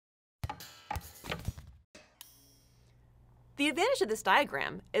The advantage of this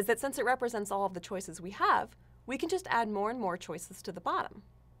diagram is that since it represents all of the choices we have, we can just add more and more choices to the bottom.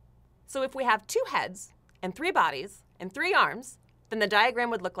 So if we have 2 heads, and 3 bodies, and 3 arms, then the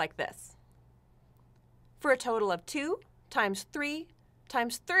diagram would look like this. For a total of 2 times 3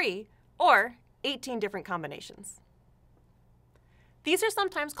 times 3, or 18 different combinations. These are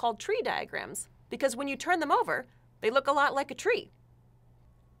sometimes called tree diagrams because when you turn them over, they look a lot like a tree.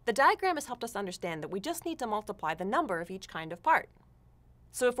 The diagram has helped us understand that we just need to multiply the number of each kind of part.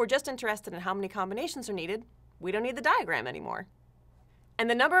 So if we're just interested in how many combinations are needed, we don't need the diagram anymore. And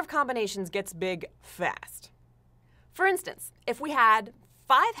the number of combinations gets big fast. For instance, if we had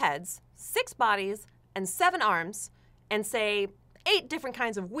 5 heads, 6 bodies, and 7 arms, and say 8 different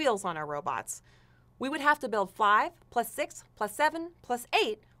kinds of wheels on our robots, we would have to build 5 plus 6 plus 7 plus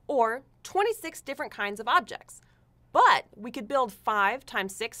 8, or 26 different kinds of objects. But we could build 5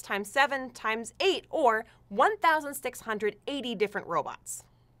 times 6 times 7 times 8, or 1,680 different robots.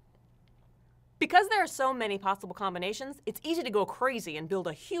 Because there are so many possible combinations, it's easy to go crazy and build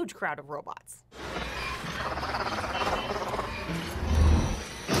a huge crowd of robots.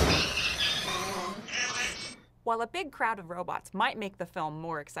 While a big crowd of robots might make the film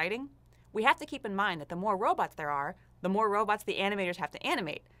more exciting, we have to keep in mind that the more robots there are, the more robots the animators have to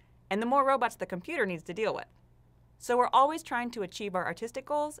animate, and the more robots the computer needs to deal with. So we're always trying to achieve our artistic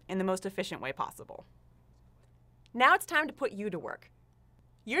goals in the most efficient way possible. Now it's time to put you to work.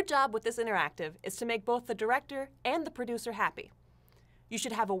 Your job with this interactive is to make both the director and the producer happy. You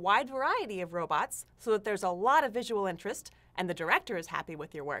should have a wide variety of robots so that there's a lot of visual interest and the director is happy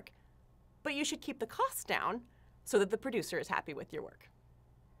with your work. But you should keep the costs down so that the producer is happy with your work.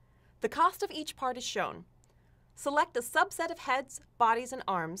 The cost of each part is shown. Select a subset of heads, bodies, and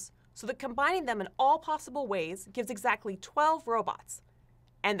arms so that combining them in all possible ways gives exactly 12 robots.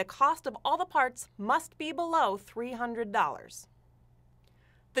 And the cost of all the parts must be below $300.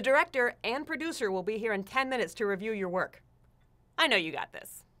 The director and producer will be here in 10 minutes to review your work. I know you got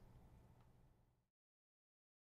this.